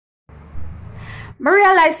I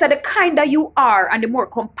realize that the kinder you are and the more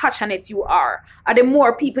compassionate you are, and the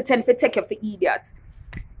more people tend to take you for idiots.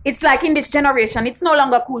 It's like in this generation, it's no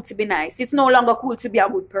longer cool to be nice. It's no longer cool to be a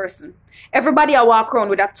good person. Everybody I walk around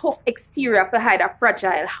with a tough exterior to hide a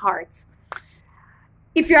fragile heart.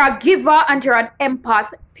 If you're a giver and you're an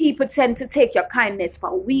empath, people tend to take your kindness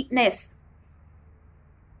for weakness.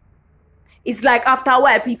 It's like after a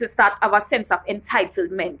while, people start to have a sense of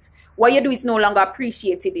entitlement. What you do is no longer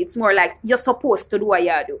appreciated. It's more like you're supposed to do what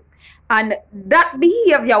you do. And that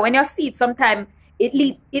behavior, when you see it sometimes,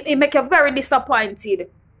 it make you very disappointed.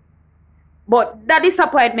 But that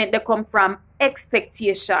disappointment, they come from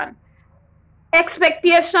expectation.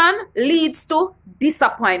 Expectation leads to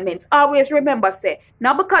disappointment. Always remember, say,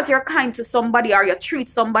 not because you're kind to somebody or you treat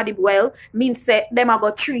somebody well, means say them are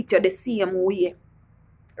going to treat you the same way.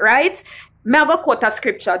 Right? I'm going to quote a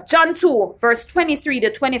scripture. John 2, verse 23 to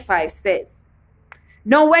 25 says,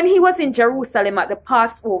 "Now when he was in Jerusalem at the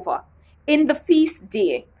Passover, in the feast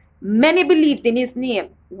day, many believed in his name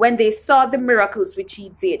when they saw the miracles which he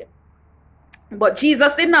did. But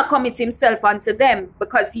Jesus did not commit himself unto them,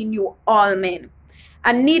 because he knew all men,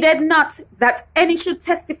 and needed not that any should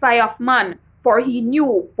testify of man, for he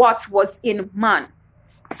knew what was in man."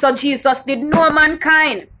 So Jesus did know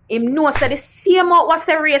mankind. Him know said the same out was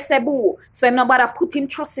a race boo. So him not bother put him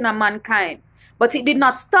trust in a mankind. But it did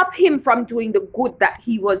not stop him from doing the good that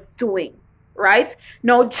he was doing. Right?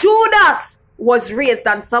 Now Judas was raised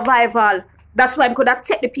on survival. That's why he could have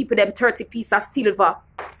take the people them 30 pieces of silver.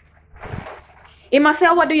 He must say,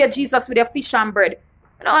 "What do you, Jesus, with your fish and bread?"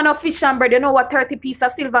 No fish and bread. You know what 30 pieces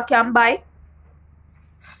of silver can buy?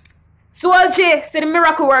 So J, say the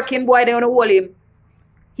miracle working boy, they want to hold him.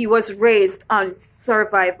 He was raised on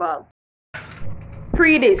survival.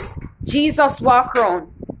 Pre this, Jesus walk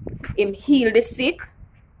around. Him heal the sick,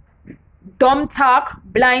 dumb talk,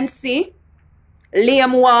 blind see,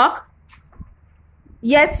 lame walk.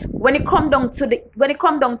 Yet when it come down to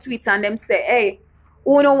it and them say, "Hey,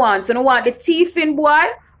 who no want? So no want the thief in boy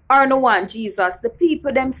or no want Jesus?" The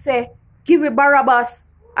people them say, "Give me Barabbas,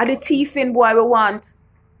 or the thief in boy we want."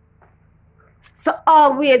 So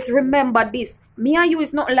always remember this. Me and you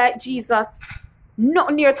is not like Jesus.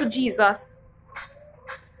 Not near to Jesus.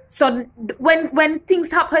 So when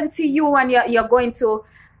things happen to you and you're going to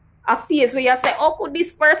a phase where you say, "Oh, could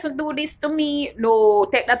this person do this to me?" No,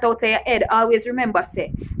 take that out of your head. Always remember,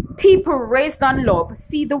 say, people raised on love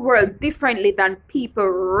see the world differently than people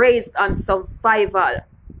raised on survival.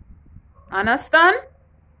 Understand?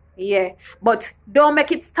 Yeah. But don't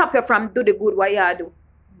make it stop you from do the good what you do.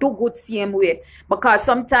 Do good same way. Because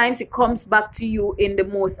sometimes it comes back to you in the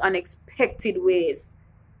most unexpected ways.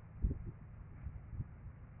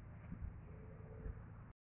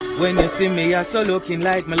 When you see me, I so looking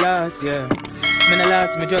like my last, yeah. Me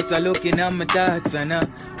last, me just a looking at my thoughts and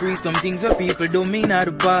free some things where people don't mean out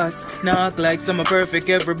the past. Now act like some are perfect,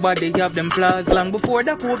 everybody have them flaws. Long before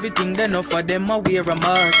that COVID thing, then enough of them I wear a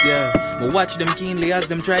mask, yeah. But watch them keenly as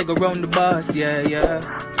them try go round the bus, yeah, yeah.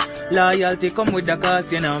 Loyalty come with the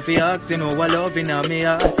cost, you know, for asking you know, love in me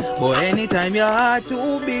heart. But anytime your heart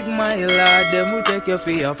too big, my lord, them will take you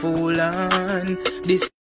for a fool and this.